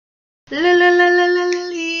La la la la la la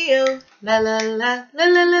Leo. La la la la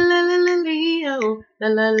la la la la la Leo. La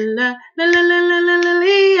la la la la la la la la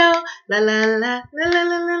Leo. La la la la la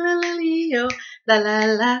la la la la Leo. La la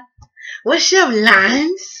la. What's up,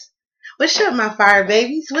 Lions? What's up, my fire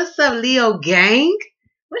babies? What's up, Leo gang?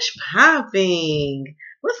 What's popping?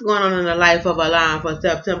 What's going on in the life of a lion for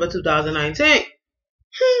September 2019?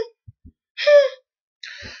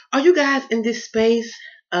 Are you guys in this space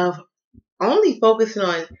of only focusing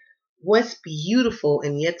on what's beautiful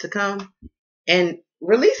and yet to come and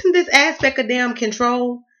releasing this aspect of damn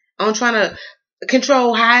control on trying to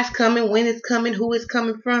control how it's coming, when it's coming, who it's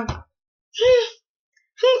coming from?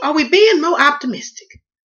 Are we being more optimistic?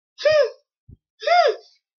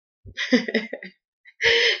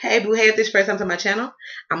 Hey, boo, hey, if this is your first time to my channel,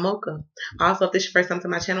 I'm Mocha. Also, if this is your first time to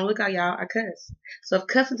my channel, look out, y'all, I cuss. So if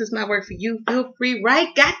cussing does not work for you, feel free right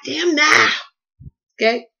goddamn now,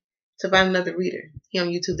 okay, to find another reader here on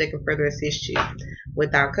YouTube that can further assist you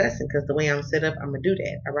without cussing, because the way I'm set up, I'm going to do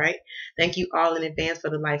that, all right? Thank you all in advance for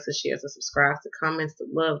the likes, the shares, the subscribes, the comments, the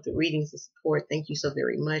love, the readings, the support. Thank you so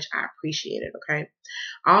very much. I appreciate it, okay?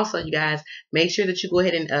 Also, you guys, make sure that you go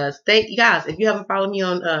ahead and you guys, if you haven't followed me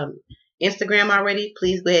on Instagram already,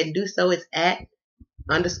 please go ahead and do so. It's at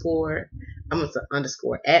underscore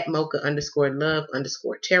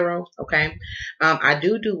 @mocha_love_tarot. Okay. I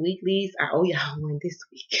do weeklies. I owe y'all one this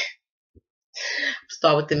week.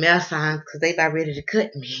 Start with the male signs because they about ready to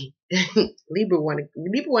cut me. Libra want to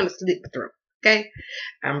slit the throat. Okay,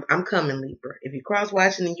 I'm coming, Libra. If you're cross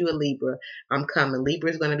watching and you're a Libra, I'm coming.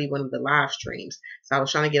 Libra is going to be one of the live streams, so I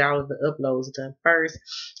was trying to get all of the uploads done first.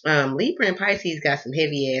 Libra and Pisces got some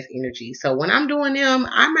heavy ass energy, so when I'm doing them,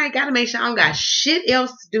 I might gotta make sure I don't got shit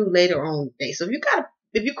else to do later on the day. So if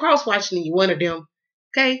you're cross watching and you one of them,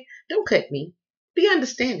 okay, don't cut me. Be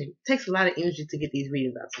understanding. It takes a lot of energy to get these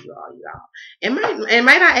readings out to y'all. And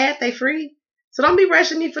might I add they free? So don't be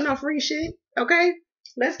rushing me for no free shit, okay?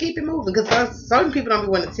 Let's keep it moving, because certain people don't be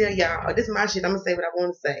wanting to tell y'all, oh, this is my shit, I'm going to say what I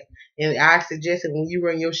want to say. And I suggest that when you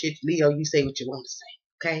run your shit, Leo, you say what you want to say,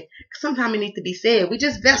 okay? Because sometimes it needs to be said. We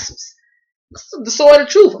just vessels. The sword of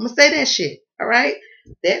truth. I'm going to say that shit, all right?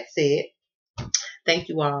 That said, thank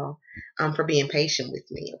you all for being patient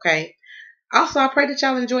with me, okay? Also, I pray that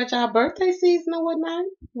y'all enjoyed y'all birthday season or whatnot.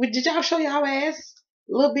 Did y'all show y'all ass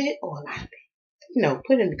a little bit or a lot of it?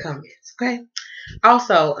 Put it in the comments, okay?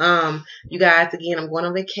 Also, you guys, again, I'm going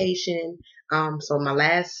on vacation. So my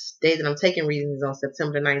last day that I'm taking readings is on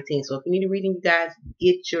September 19th. So if you need a reading, you guys,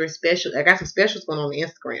 get your special. I got some specials going on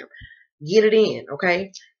Instagram. Get it in,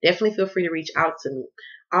 okay? Definitely feel free to reach out to me.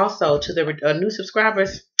 Also, to the new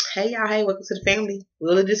subscribers, hey y'all, hey, welcome to the family.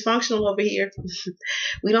 We're a little dysfunctional over here.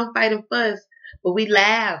 We don't fight and fuss, but we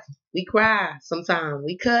laugh. We cry sometimes.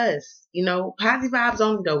 We cuss. Positive vibes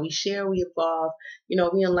only though. We share, we evolve. We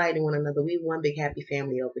enlighten one another. We one big happy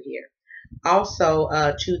family over here. Also,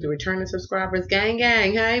 to the returning subscribers, gang.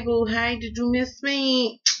 Hey, boo. Hey, did you miss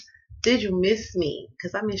me? Did you miss me?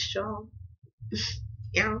 Because I missed y'all.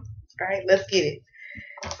 Yeah. All right, let's get it.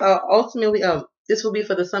 Ultimately, this will be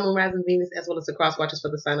for the Sun, Moon, Rising, Venus, as well as the cross watchers for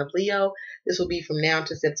the sign of Leo. This will be from now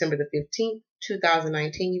to September the 15th,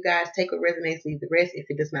 2019. You guys, take what resonates, leave the rest. If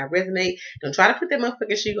it does not resonate, don't try to put that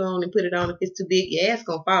motherfucking shit on and put it on. If it's too big, your ass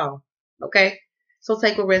gonna fall. Okay? So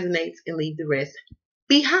take what resonates and leave the rest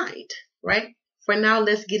behind. Right? For now,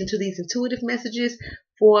 let's get into these intuitive messages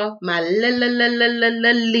for my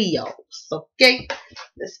Leos. Okay?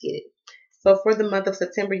 Let's get it. So for the month of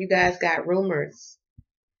September, you guys got rumors,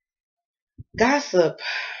 gossip,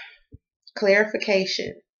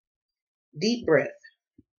 clarification, deep breath,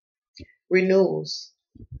 renewals,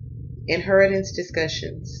 inheritance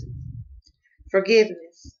discussions,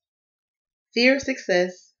 forgiveness, fear of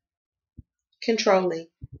success, controlling,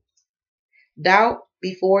 doubt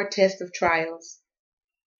before test of trials,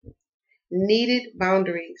 needed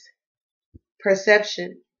boundaries,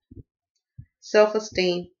 perception,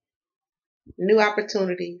 self-esteem, new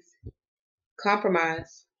opportunities,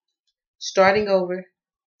 compromise, starting over,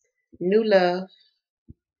 new love,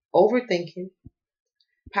 overthinking,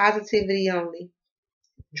 positivity only,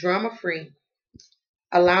 drama-free,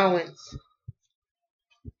 allowance,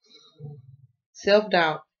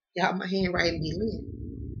 self-doubt. Y'all, my handwriting be lit.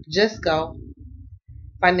 Just go.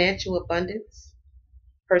 Financial abundance,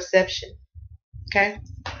 perception. Okay?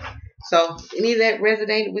 So, any of that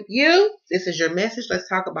resonated with you, this is your message. Let's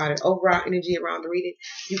talk about it. Overall energy around the reading.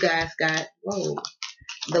 You guys got,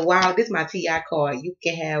 the wild. This is my TI card. You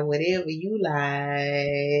can have whatever you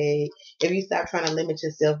like. If you stop trying to limit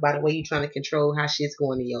yourself by the way you're trying to control how shit's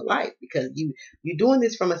going in your life. Because you're doing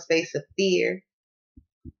this from a space of fear,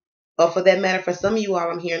 Or for that matter, for some of you all,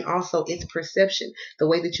 I'm hearing also it's perception, the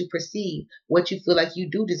way that you perceive, what you feel like you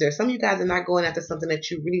do deserve. Some of you guys are not going after something that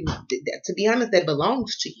you really, to be honest, that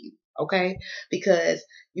belongs to you, okay? Because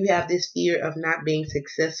you have this fear of not being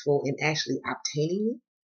successful in actually obtaining it,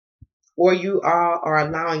 or you are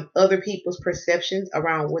allowing other people's perceptions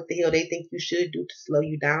around what the hell they think you should do to slow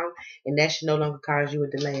you down, and that should no longer cause you a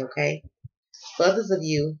delay, okay? For others of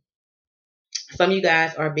you, some of you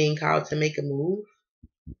guys are being called to make a move.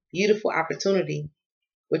 Beautiful opportunity,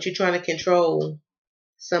 but you're trying to control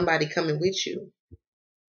somebody coming with you.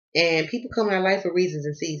 And people come in our life for reasons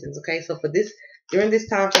and seasons, okay? So for this, during this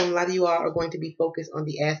time frame, a lot of you all are going to be focused on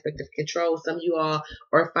the aspect of control. Some of you all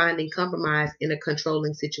are finding compromise in a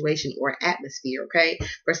controlling situation or atmosphere, okay?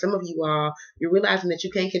 For some of you all, you're realizing that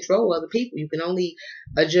you can't control other people. You can only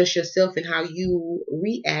adjust yourself in how you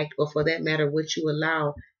react, or for that matter, what you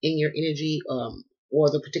allow in your energy, or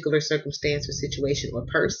the particular circumstance or situation or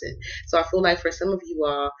person. So I feel like for some of you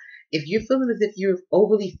all, if you're feeling as if you're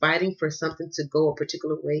overly fighting for something to go a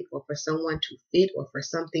particular way, or for someone to fit, or for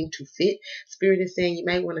something to fit, Spirit is saying you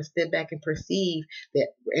might want to step back and perceive that,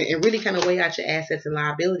 and really kind of weigh out your assets and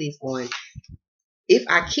liabilities on, if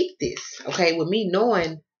I keep this, okay, with me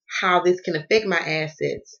knowing how this can affect my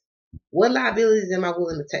assets, what liabilities am I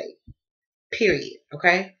willing to take? Period.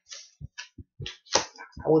 Okay?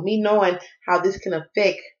 With me knowing how this can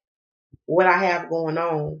affect what I have going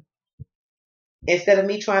on, instead of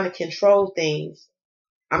me trying to control things,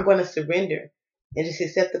 I'm going to surrender and just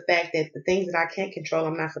accept the fact that the things that I can't control,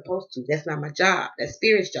 I'm not supposed to. That's not my job. That's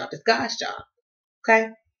Spirit's job. That's God's job. Okay?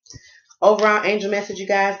 Overall angel message you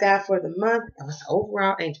guys got for the month. What's the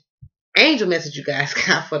overall angel message you guys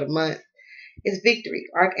got for the month? Is victory.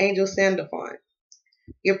 Archangel Sandalphon.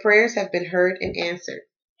 Your prayers have been heard and answered.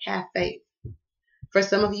 Have faith. For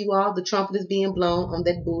some of you all, the trumpet is being blown on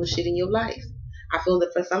that bullshit in your life. I feel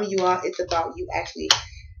that for some of you all, it's about you actually.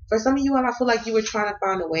 For some of you all, I feel like you were trying to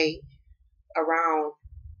find a way around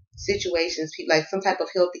situations, like some type of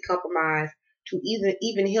healthy compromise to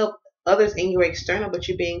even help others in your external, but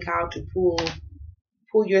you're being called to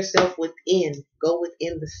pull yourself within, go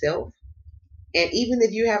within the self. And even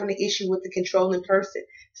if you're having an issue with the controlling person,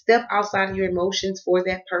 step outside of your emotions for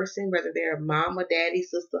that person, whether they're mama, daddy,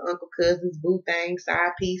 sister, uncle, cousins, boo thing,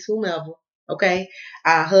 side piece, whomever. Okay,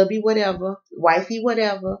 hubby, whatever, wifey,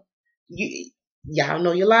 whatever. Y'all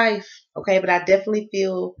know your life. Okay, but I definitely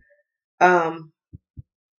feel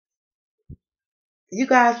you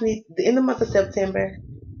guys need, in the month of September,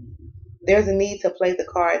 there's a need to play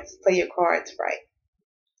your cards right.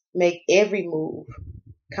 Make every move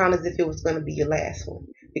count as if it was going to be your last one.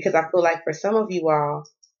 Because I feel like for some of you all,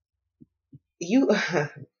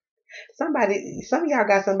 some of y'all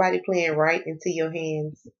got somebody playing right into your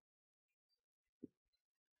hands.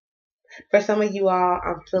 For some of you all,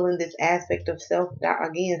 I'm feeling this aspect of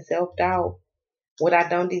self-doubt. What I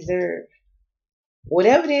don't deserve.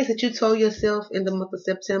 Whatever it is that you told yourself in the month of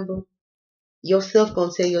September, yourself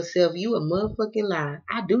gonna tell yourself, you a motherfucking lie.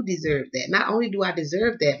 I do deserve that. Not only do I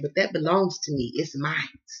deserve that, but that belongs to me. It's mine.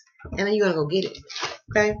 And then you're gonna go get it.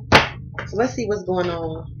 Okay? So let's see what's going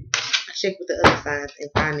on. I check with the other signs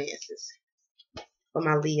and finances for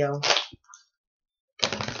my Leo.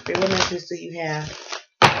 What messages do you have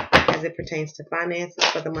as it pertains to finances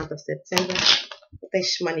for the month of September? What they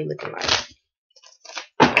money looking like?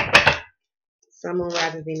 Sun, Moon,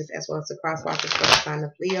 Rising, Venus, as well as the cross watchers for the sign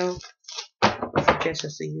of Leo. What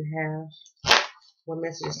suggestions do you have? What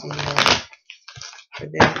messages do you have for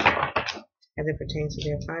them as it pertains to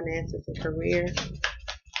their finances and career?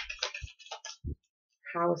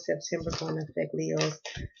 How is September going to affect Leos?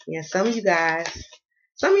 Yeah, some of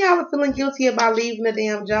y'all are feeling guilty about leaving a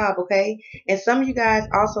damn job, okay? And some of you guys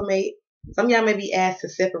also may be asked to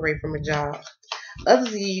separate from a job. Others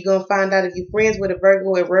of you're going to find out if you're friends with a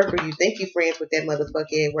Virgo at work, or you think you're friends with that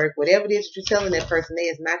motherfucker at work. Whatever it is that you're telling that person, they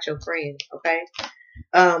is not your friend, okay?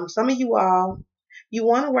 Some of you all, you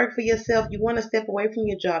want to work for yourself. You want to step away from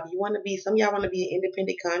your job. Some of y'all want to be an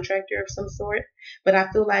independent contractor of some sort. But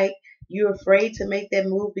I feel like you're afraid to make that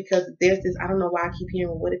move because there's this, I don't know why I keep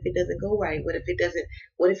hearing, what if it doesn't go right? What if it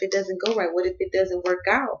doesn't go right? What if it doesn't work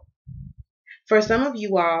out? For some of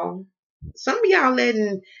y'all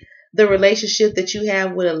letting the relationship that you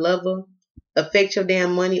have with a lover affect your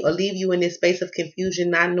damn money, or leave you in this space of confusion,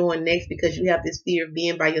 not knowing next, because you have this fear of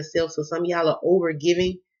being by yourself. So some of y'all are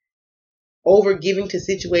overgiving to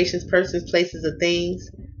situations, persons, places, or things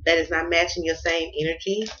that is not matching your same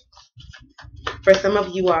energy. For some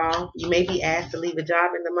of you all, you may be asked to leave a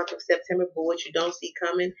job in the month of September, but what you don't see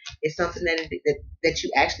coming is something that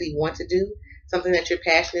you actually want to do, something that you're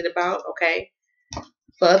passionate about, okay?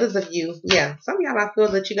 For others of you, yeah, some of y'all, I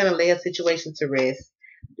feel that you're going to lay a situation to rest.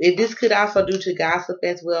 This could also due to gossip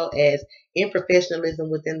as well as unprofessionalism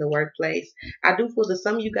within the workplace. I do feel that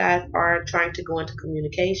some of you guys are trying to go into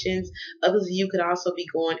communications. Others of you could also be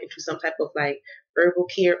going into some type of like herbal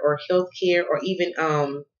care or health care or even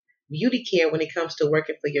beauty care when it comes to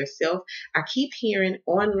working for yourself. I keep hearing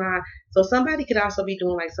online. So somebody could also be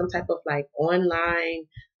doing like some type of like online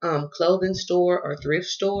clothing store or thrift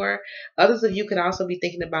store. Others of you could also be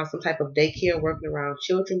thinking about some type of daycare working around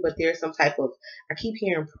children, but there's some type of, I keep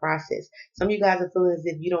hearing process. Some of you guys are feeling as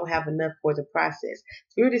if you don't have enough for the process.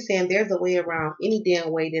 Spirit is saying there's a way around any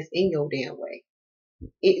damn way that's in your damn way.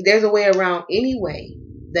 There's a way around any way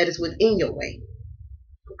that is within your way.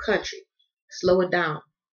 Country, slow it down.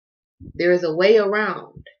 There is a way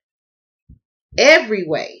around every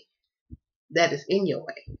way that is in your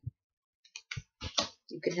way.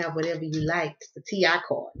 You can have whatever you like. It's the TI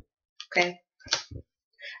card. Okay?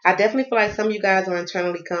 I definitely feel like some of you guys are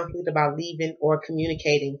internally conflicted about leaving or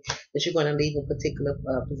communicating that you're going to leave a particular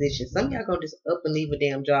position. Some of y'all going to just up and leave a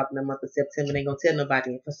damn job in the month of September and ain't going to tell nobody.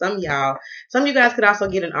 And for some of y'all, some of you guys could also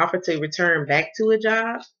get an offer to return back to a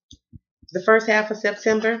job the first half of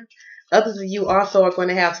September. Others of you also are going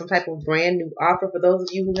to have some type of brand new offer. For those of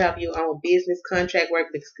you who have your own business, contract work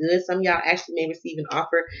looks good. Some of y'all actually may receive an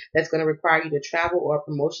offer that's going to require you to travel or a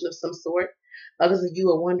promotion of some sort. Others of you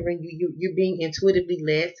are wondering, you're being intuitively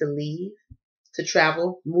led to leave, to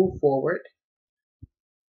travel, move forward.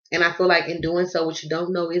 And I feel like in doing so, what you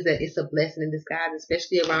don't know is that it's a blessing in disguise,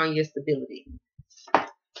 especially around your stability.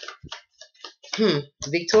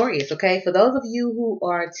 Victorious, okay? For those of you who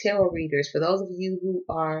are tarot readers, for those of you who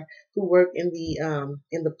work in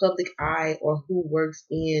the public eye or who works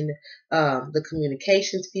in the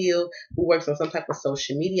communications field, who works on some type of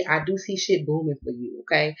social media, I do see shit booming for you,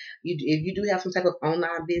 okay? If you do have some type of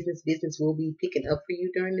online business will be picking up for you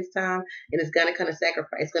during this time, and it's gonna kind of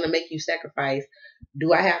sacrifice. It's gonna make you sacrifice.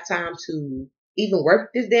 Do I have time to even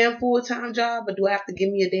work this damn full-time job, or do I have to give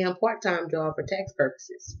me a damn part-time job for tax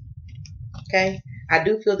purposes? Okay, I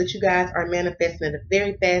do feel that you guys are manifesting at a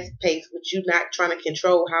very fast pace, with you not trying to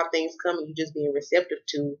control how things come, and you just being receptive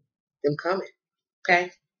to them coming.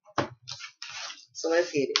 Okay, so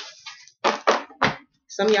let's get it.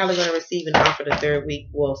 Some of y'all are going to receive an offer the third week.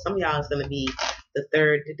 Well, some of y'all is going to be the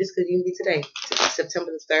third. This could even be today,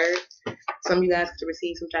 September the 3rd. Some of you guys could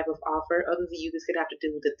receive some type of offer. Others of you, this could have to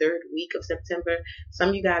do with the third week of September. Some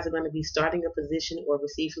of you guys are going to be starting a position or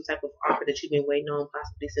receive some type of offer that you've been waiting on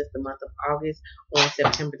possibly since the month of August on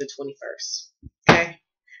September the 21st. Okay?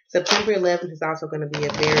 September 11th is also going to be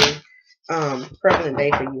a very prevalent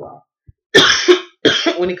day for you all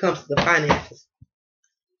when it comes to the finances.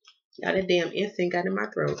 Got that damn instinct got in my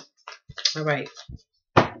throat. All right.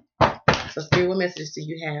 So, Spirit, what messages do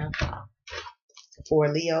you have for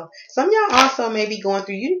Leo? Some of y'all also may be going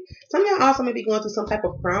through some type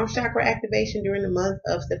of crown chakra activation during the month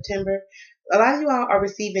of September. A lot of you all are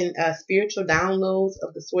receiving spiritual downloads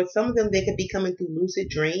of the sort. Some of them, they could be coming through lucid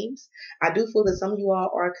dreams. I do feel that some of you all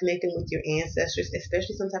are connecting with your ancestors,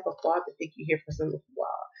 especially some type of father figure here for some of you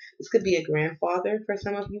all. This could be a grandfather for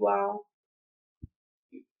some of you all.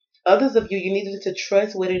 Others of you, you needed to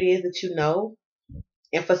trust what it is that you know.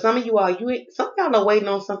 And for some of you all, some of y'all are waiting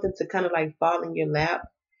on something to kind of like fall in your lap.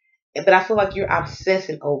 But I feel like you're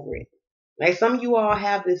obsessing over it. Like some of you all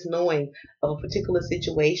have this knowing of a particular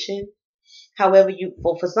situation. However,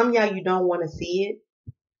 for some of y'all, you don't want to see it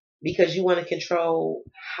because you want to control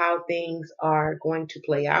how things are going to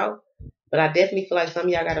play out. But I definitely feel like some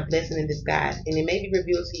of y'all got a blessing in disguise, and it may be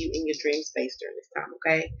revealed to you in your dream space during this time,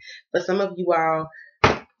 okay? For some of you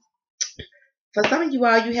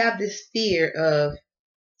all, you have this fear of,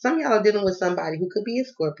 some of y'all are dealing with somebody who could be a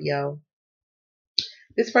Scorpio.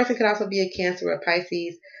 This person could also be a Cancer, a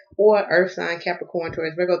Pisces, or Earth sign, Capricorn,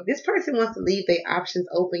 Taurus, Virgo. This person wants to leave their options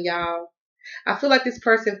open, y'all. I feel like this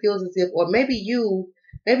person feels as if, or maybe you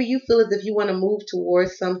feel as if you want to move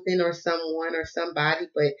towards something or someone or somebody,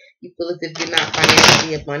 but you feel as if you're not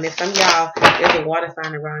financially abundant. Some of y'all, there's a water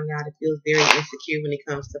sign around y'all that feels very insecure when it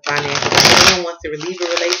comes to finances. Someone wants to relieve a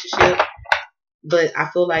relationship, but I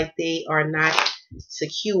feel like they are not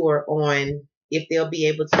secure on if they'll be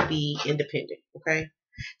able to be independent, okay?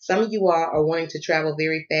 Some of you all are wanting to travel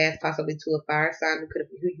very fast, possibly to a fire sign who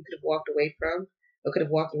you could have walked away from, or could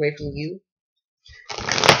have walked away from you.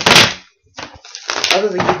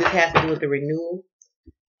 Others of you, this has to do with the renewal.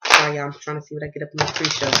 Sorry, y'all, I'm trying to see what I get up in the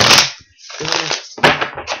pre-show.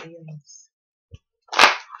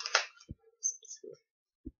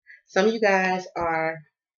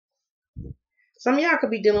 Some of y'all could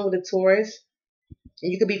be dealing with a Taurus.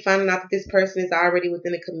 And you could be finding out that this person is already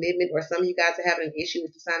within a commitment, or some of you guys are having an issue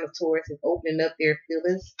with the sign of Taurus and opening up their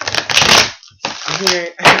feelings.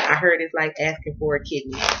 I heard it's like asking for a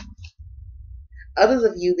kidney. Others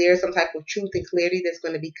of you, there's some type of truth and clarity that's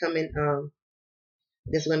going to be coming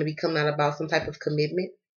out about some type of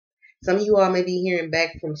commitment. Some of you all may be hearing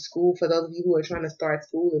back from school. For those of you who are trying to start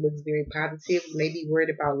school, it looks very positive. You may be worried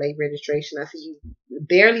about late registration. I see you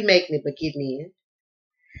barely making it, but getting in.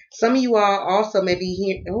 Some of you all also may be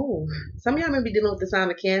hearing, some of y'all may be dealing with the sign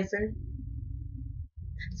of Cancer.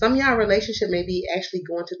 Some of y'all relationship may be actually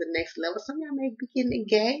going to the next level. Some of y'all may be getting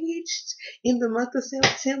engaged in the month of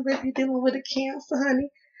September if you're dealing with a Cancer, honey.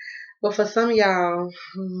 But for some of y'all,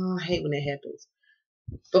 I hate when that happens.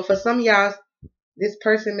 But for some of y'all, this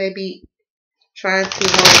person may be trying to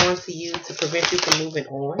hold on to you to prevent you from moving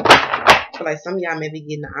on. So like some of y'all may be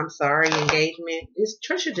getting an I'm sorry engagement. Just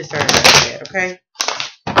trust your discernment with that, okay?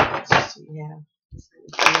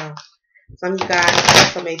 Yeah. Some of you guys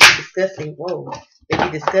also may be discussing,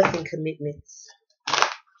 commitments.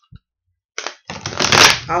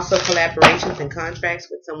 Also collaborations and contracts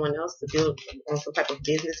with someone else to build on some type of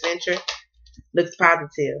business venture. Looks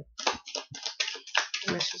positive.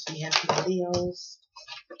 Let's just see, have some Leos.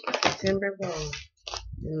 September,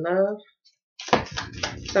 in love.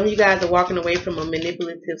 Some of you guys are walking away from a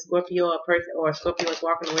manipulative Scorpio, or person, or a Scorpio is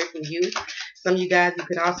walking away from you. Some of you guys, you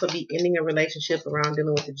could also be ending a relationship around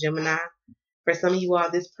dealing with a Gemini. For some of you all,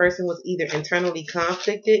 this person was either internally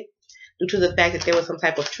conflicted due to the fact that there was some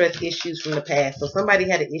type of trust issues from the past. So somebody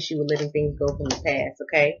had an issue with letting things go from the past,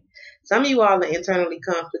 okay? Some of you all are internally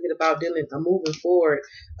conflicted about moving forward,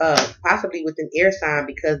 possibly with an air sign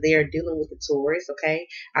because they are dealing with the Taurus, okay?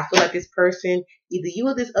 I feel like this person, either you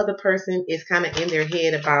or this other person, is kind of in their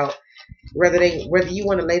head about whether you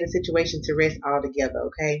want to lay the situation to rest altogether,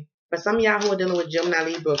 okay? For some of y'all who are dealing with Gemini,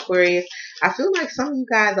 Libra, Aquarius, I feel like some of you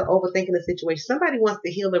guys are overthinking the situation. Somebody wants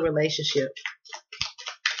to heal the relationship.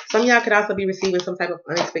 Some of y'all could also be receiving some type of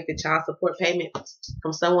unexpected child support payment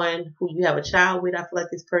from someone who you have a child with. I feel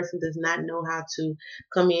like this person does not know how to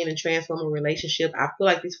come in and transform a relationship. I feel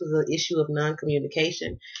like this was an issue of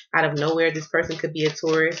non-communication. Out of nowhere, this person could be a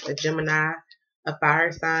Taurus, a Gemini, a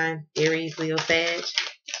fire sign, Aries, Leo, Sag.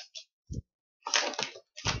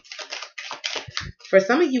 For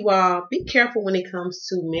some of you all, be careful when it comes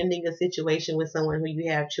to mending a situation with someone who you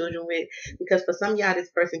have children with. Because for some of y'all, this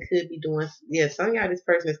person could be doing, some of y'all, this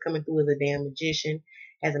person is coming through as a damn magician,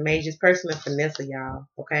 as a mage. This person is finesse y'all,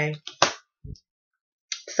 okay?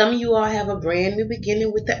 Some of you all have a brand new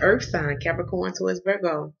beginning with the earth sign, Capricorn towards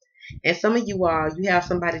Virgo. And some of you all, you have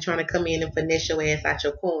somebody trying to come in and finesse your ass out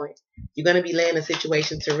your coin. You're going to be laying a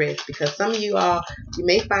situation to rest. Because some of you all, you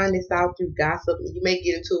may find this out through gossip. You may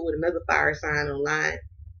get into it with another fire sign online.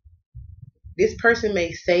 This person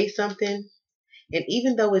may say something, and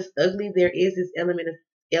even though it's ugly, there is this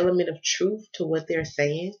element of truth to what they're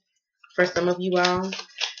saying. For some of you all,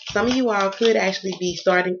 could actually be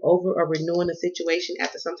starting over or renewing a situation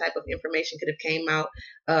after some type of information could have came out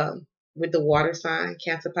with the water sign,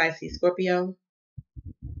 Cancer, Pisces, Scorpio.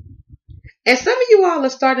 And some of you all are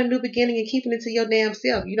starting a new beginning and keeping it to your damn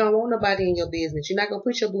self. You don't want nobody in your business. You're not going to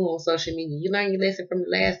put your boo on social media. You learned your lesson from the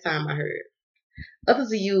last time I heard. Others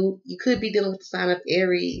of you could be dealing with the sign of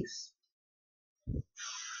Aries,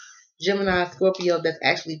 Gemini, Scorpio that's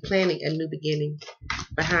actually planning a new beginning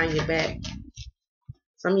behind your back.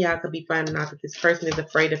 Some of y'all could be finding out that this person is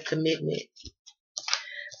afraid of commitment.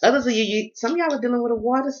 Others of you, some of y'all are dealing with a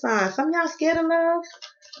water sign. Some of y'all scared of love.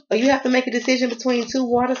 Or you have to make a decision between two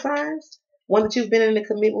water signs. One that you've been in a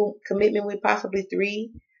commitment with possibly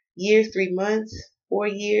 3 years, 3 months, 4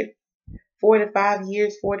 years, 4 to 5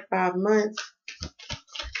 years, 4 to 5 months.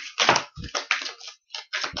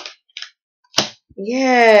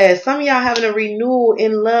 Yeah, some of y'all having a renewal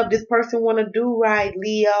in love. This person want to do right,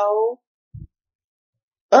 Leo.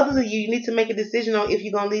 Others of you need to make a decision on if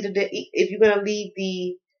you're gonna leave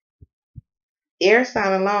the air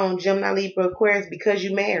sign alone, Gemini, Libra, Aquarius, because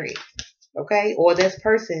you married, okay, or this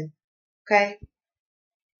person, okay.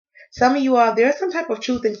 Some of you all, there's some type of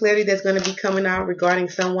truth and clarity that's going to be coming out regarding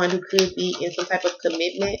someone who could be in some type of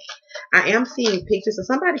commitment. I am seeing pictures, so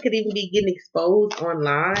somebody could even be getting exposed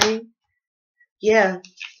online. Yeah.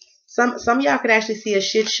 Some of y'all could actually see a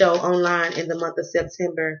shit show online in the month of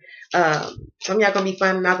September. Some of y'all gonna be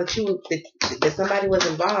finding out that somebody was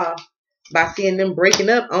involved by seeing them breaking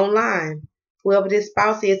up online. Whoever this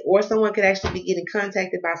spouse is, or someone could actually be getting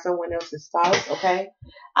contacted by someone else's spouse. Okay,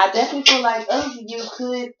 I definitely feel like others of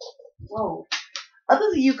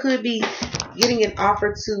you could be getting an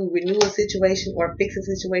offer to renew a situation or fix a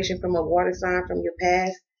situation from a water sign from your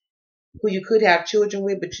past. who you could have children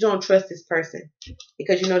with, but you don't trust this person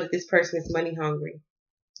because you know that this person is money hungry.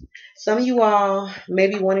 Some of you all may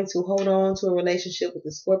be wanting to hold on to a relationship with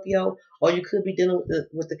the Scorpio, or you could be dealing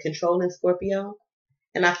with the controlling Scorpio.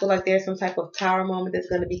 And I feel like there's some type of tower moment that's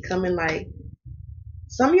going to be coming. Like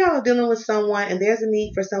some of y'all are dealing with someone, and there's a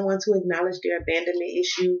need for someone to acknowledge their abandonment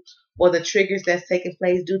issue or the triggers that's taking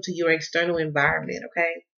place due to your external environment.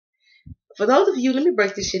 Okay. For those of you, let me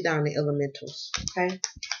break this shit down in elementals. Okay.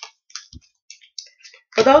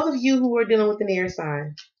 For those of you who are dealing with an air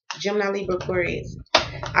sign, Gemini, Libra, Aquarius,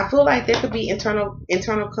 I feel like there could be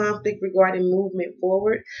internal conflict regarding movement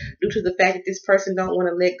forward due to the fact that this person don't want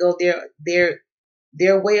to let go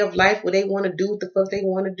their way of life, what they want to do, what the fuck they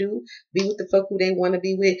want to do, be with the fuck who they want to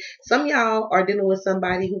be with. Some of y'all are dealing with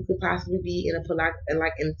somebody who could possibly be in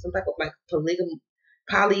in some type of like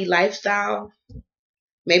poly lifestyle.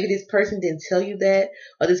 Maybe this person didn't tell you that,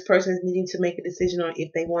 or this person is needing to make a decision on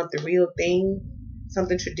if they want the real thing,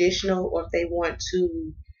 something traditional, or if they want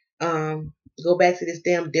to go back to this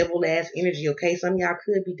damn devil ass energy. Okay, some of y'all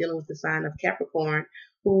could be dealing with the sign of Capricorn,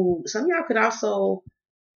 who some of y'all could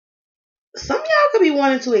be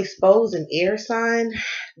wanting to expose an air sign,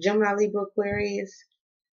 Gemini, Libra, Aquarius.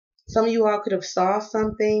 Some of you all could have saw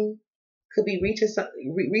something, could be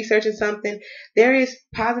researching something. There is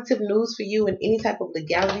positive news for you in any type of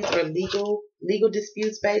legalities or legal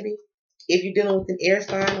disputes, baby. If you're dealing with an air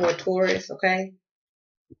sign or a Taurus, okay?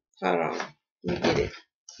 Hold on. Let me get it.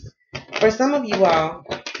 For some of you all,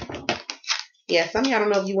 yeah, some of y'all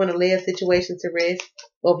don't know if you want to lay a situation to rest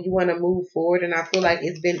or if you want to move forward. And I feel like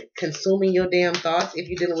it's been consuming your damn thoughts if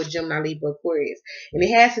you're dealing with Gemini, Libra, Aquarius. And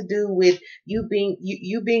it has to do with you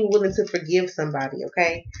being willing to forgive somebody,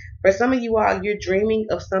 okay? For some of you all, you're dreaming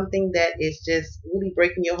of something that is just really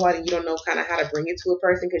breaking your heart and you don't know kind of how to bring it to a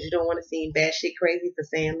person because you don't want to seem bad shit crazy for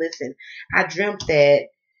saying, listen, I dreamt that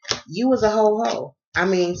you was a ho-ho. I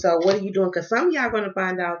mean, so what are you doing? Because some of y'all are going to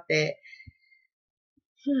find out that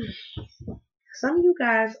some of you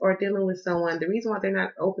guys are dealing with someone, the reason why they're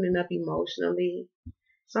not opening up emotionally,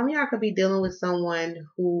 some of y'all could be dealing with someone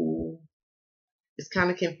who is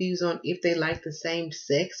kind of confused on if they like the same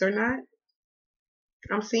sex or not.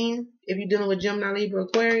 I'm seeing if you're dealing with Gemini, Libra,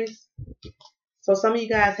 Aquarius. So some of you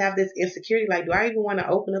guys have this insecurity, like, do I even want to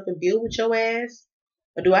open up and build with your ass?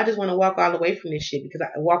 Or do I just want to walk all the way from this shit? Because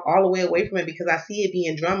I walk all the way away from it because I see it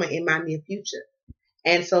being drama in my near future.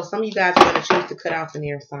 And so some of you guys are going to choose to cut off an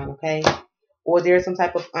air sign, okay? Or there's some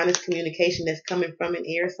type of honest communication that's coming from an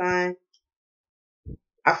air sign.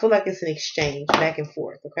 I feel like it's an exchange back and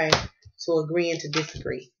forth, okay? So agreeing to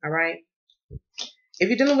disagree, all right? If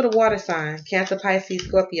you're dealing with a water sign, Cancer, Pisces,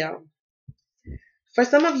 Scorpio, for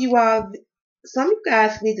some of you all, some of you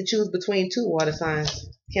guys need to choose between two water signs,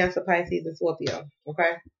 Cancer, Pisces, and Scorpio,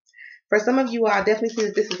 okay? For some of you all, I definitely see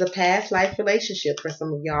that this is a past life relationship for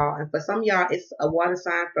some of y'all. And for some of y'all, it's a water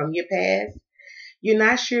sign from your past. You're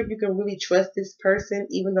not sure if you can really trust this person,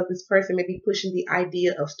 even though this person may be pushing the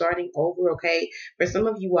idea of starting over, okay? For some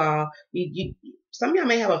of you all, some of y'all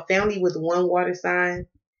may have a family with one water sign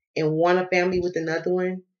and a family with another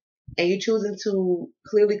one. And you're choosing to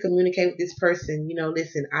clearly communicate with this person,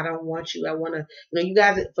 listen, I don't want you. I want to, you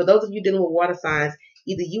guys, for those of you dealing with water signs,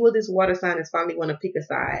 either you or this water sign is finally going to pick a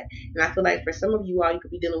side. And I feel like for some of you all, you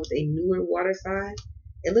could be dealing with a newer water sign.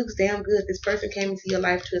 It looks damn good. This person came into your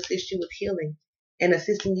life to assist you with healing and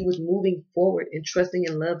assisting you with moving forward and trusting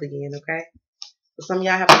in love again, okay? So some of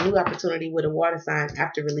y'all have a new opportunity with a water sign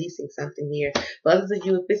after releasing something here. For others of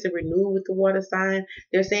you, if it's a renewal with the water sign,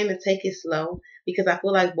 they're saying to take it slow because I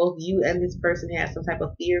feel like both you and this person have some type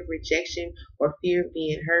of fear of rejection or fear of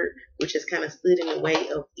being hurt, which has kind of stood in the way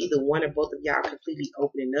of either one or both of y'all completely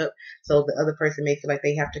opening up. So the other person may feel like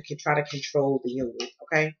they have to try to control the union,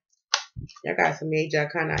 okay? Y'all got some major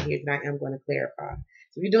arcana out here that I am going to clarify.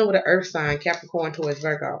 So if you're dealing with an earth sign, Capricorn, Taurus,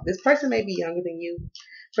 Virgo, this person may be younger than you.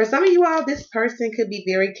 For some of you all, this person could be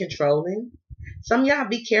very controlling. Some of y'all,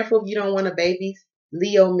 be careful if you don't want a baby.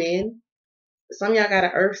 Leo men. Some of y'all got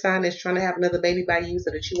an earth sign that's trying to have another baby by you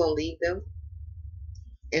so that you won't leave them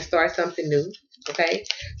and start something new. Okay?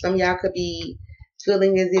 Some of y'all could be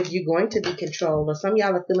feeling as if you're going to be controlled, or some of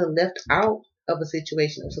y'all are feeling left out of a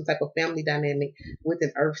situation of some type of family dynamic with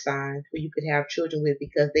an earth sign who you could have children with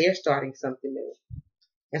because they're starting something new.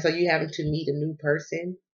 And so you having to meet a new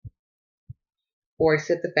person or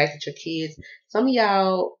accept the fact that your kids, some of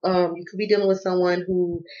y'all, you could be dealing with someone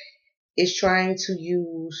who is trying to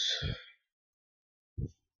use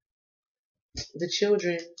the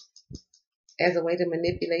children as a way to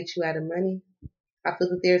manipulate you out of money. I feel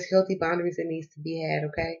that there's healthy boundaries that needs to be had,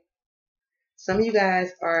 okay? Some of you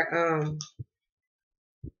guys are,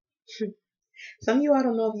 Some of you, I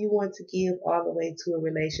don't know if you want to give all the way to a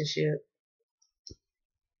relationship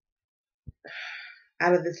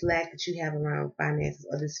out of this lack that you have around finances,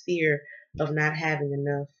 or this fear of not having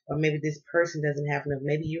enough, or maybe this person doesn't have enough.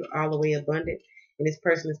 Maybe you're all the way abundant and this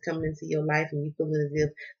person is coming into your life and you feeling as if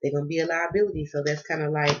they're going to be a liability. So that's kind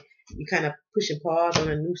of like you kind of pushing pause on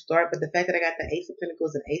a new start. But the fact that I got the Ace of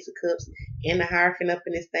Pentacles and Ace of Cups and the Hierophant up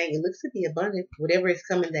in this thing, it looks to be abundant. Whatever is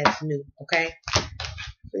coming, that's new. Okay.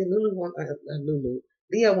 So Lulu want Lulu.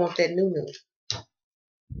 Leo wants that new.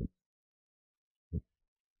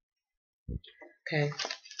 Okay.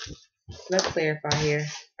 Let's clarify here.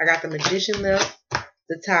 I got the Magician left,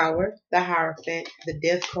 the Tower, the Hierophant, the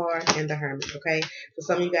Death card, and the Hermit. Okay. So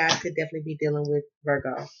some of you guys could definitely be dealing with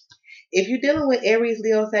Virgo. If you're dealing with Aries,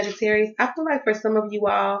 Leo, Sagittarius, I feel like for some of you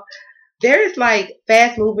all, there is like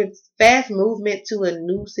fast movement to a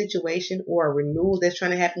new situation or a renewal that's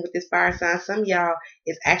trying to happen with this fire sign. Some of y'all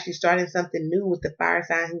is actually starting something new with the fire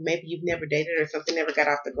sign who maybe you've never dated or something never got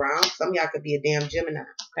off the ground. Some of y'all could be a damn Gemini,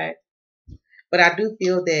 okay? But I do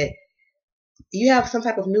feel that you have some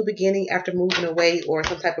type of new beginning after moving away, or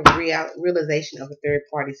some type of realization of a third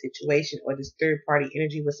party situation, or this third party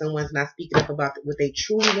energy where someone's not speaking up about what they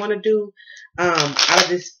truly want to do. Out of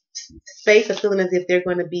this space of feeling as if they're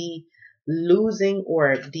going to be losing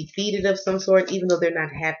or defeated of some sort, even though they're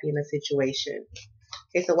not happy in a situation.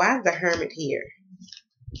 Okay, so why is the Hermit here?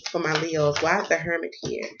 For my Leos, why is the Hermit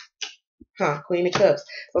here? Queen of Cups.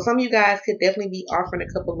 So some of you guys could definitely be offering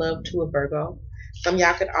a cup of love to a Virgo. Some of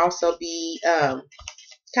y'all could also be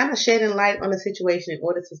kind of shedding light on the situation in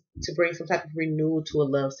order to bring some type of renewal to a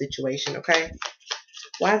love situation, okay?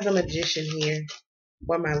 Why is the Magician here?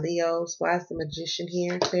 For my Leos, why is the Magician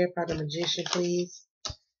here? Clarify the Magician, please.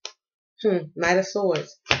 Knight of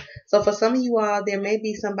Swords. So for some of you all, there may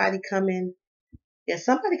be somebody coming. Yeah,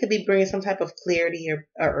 somebody could be bringing some type of clarity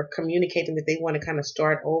or communicating that they want to kind of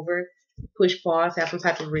start over, push pause, have some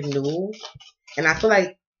type of renewal. And I feel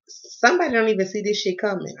like somebody don't even see this shit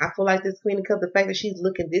coming. I feel like this Queen of Cups, the fact that she's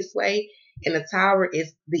looking this way and the Tower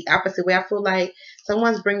is the opposite way. I feel like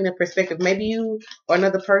someone's bringing a perspective. Maybe you or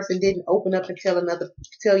another person didn't open up and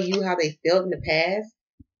tell you how they felt in the past,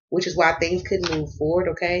 which is why things couldn't move forward,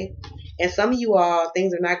 okay? And some of you all,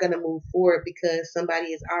 things are not going to move forward because somebody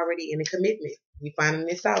is already in a commitment. You're finding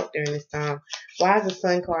this out during this time. Why is the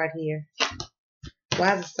Sun card here?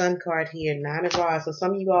 Why is the Sun card here? 9 of Rods. So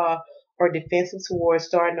some of you all are defensive towards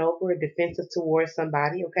starting over, or defensive towards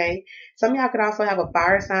somebody, okay? Some of y'all could also have a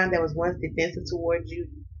fire sign that was once defensive towards you,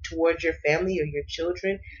 towards your family or your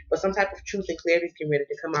children, but some type of truth and clarity is getting ready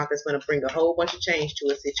to come out that's going to bring a whole bunch of change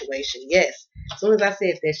to a situation. Yes, as soon as I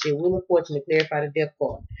said that shit, Wheel of Fortune to clarify the Death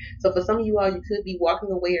card. So for some of you all, you could be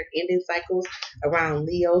walking away or ending cycles around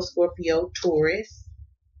Leo, Scorpio, Taurus,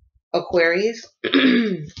 Aquarius.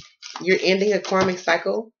 You're ending a karmic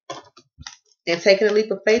cycle and taking a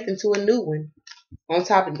leap of faith into a new one. On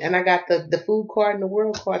top of it, and I got the Food card and the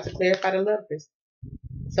World card to clarify the Lovers.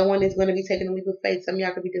 Someone is going to be taking a leap of faith. Some of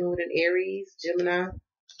y'all could be dealing with an Aries, Gemini,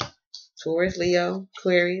 Taurus, Leo,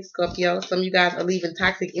 Aquarius, Scorpio. Some of you guys are leaving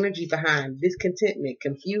toxic energy behind. Discontentment,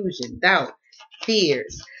 confusion, doubt,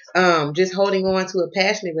 fears. Just holding on to a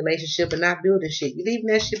passionate relationship and not building shit. You're leaving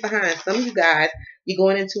that shit behind. Some of you guys, you're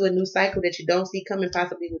going into a new cycle that you don't see coming,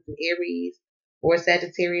 possibly with an Aries or a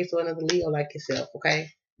Sagittarius or another Leo like yourself, okay?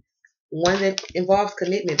 One that involves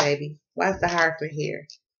commitment, baby. Why is the Hierophant here?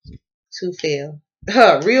 2 fail.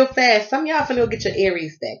 Real fast. Some of y'all finna go get your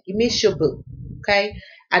Aries back. You miss your boo. Okay?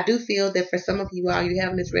 I do feel that for some of you all, you're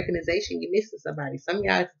having this recognition, you're missing somebody. Some of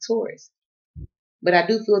y'all, it's a Taurus. But I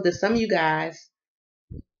do feel that some of you guys,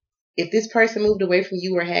 if this person moved away from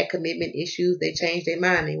you or had commitment issues, they changed their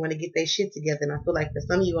mind. They want to get their shit together. And I feel like for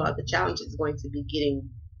some of you all, the challenge is going to be getting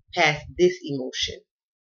past this emotion.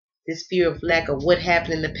 This fear of lack of what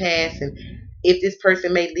happened in the past, and if this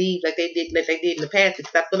person may leave like they did in the past.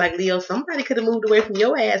 Because I feel like, Leo, somebody could have moved away from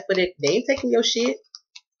your ass, but they ain't taking your shit.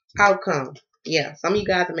 How come? Yeah, some of you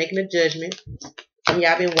guys are making a judgment. Some of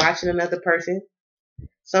y'all been watching another person.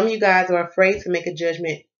 Some of you guys are afraid to make a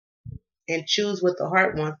judgment and choose what the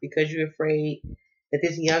heart wants because you're afraid that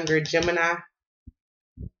this younger Gemini,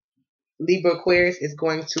 Libra, Aquarius is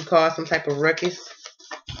going to cause some type of ruckus.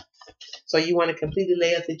 So you want to completely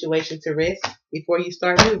lay a situation to rest before you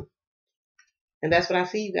start new. And that's what I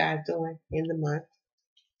see you guys doing in the month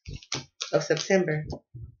of September.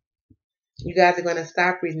 You guys are going to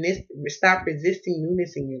stop resisting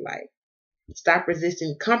newness in your life. Stop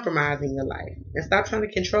resisting compromising your life. And stop trying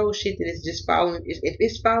to control shit that is just following. If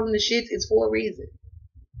it's following the shit, it's for a reason.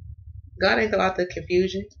 God ain't about the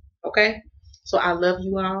confusion. Okay? So I love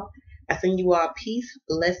you all. I send you all peace,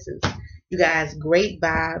 blessings. You guys, great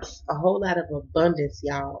vibes, a whole lot of abundance,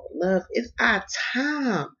 y'all. Love, it's our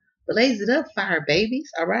time. Blaze it up, fire babies.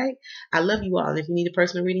 All right. I love you all. And if you need a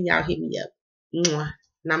personal reading, y'all hit me up. Mwah.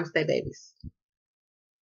 Namaste, babies.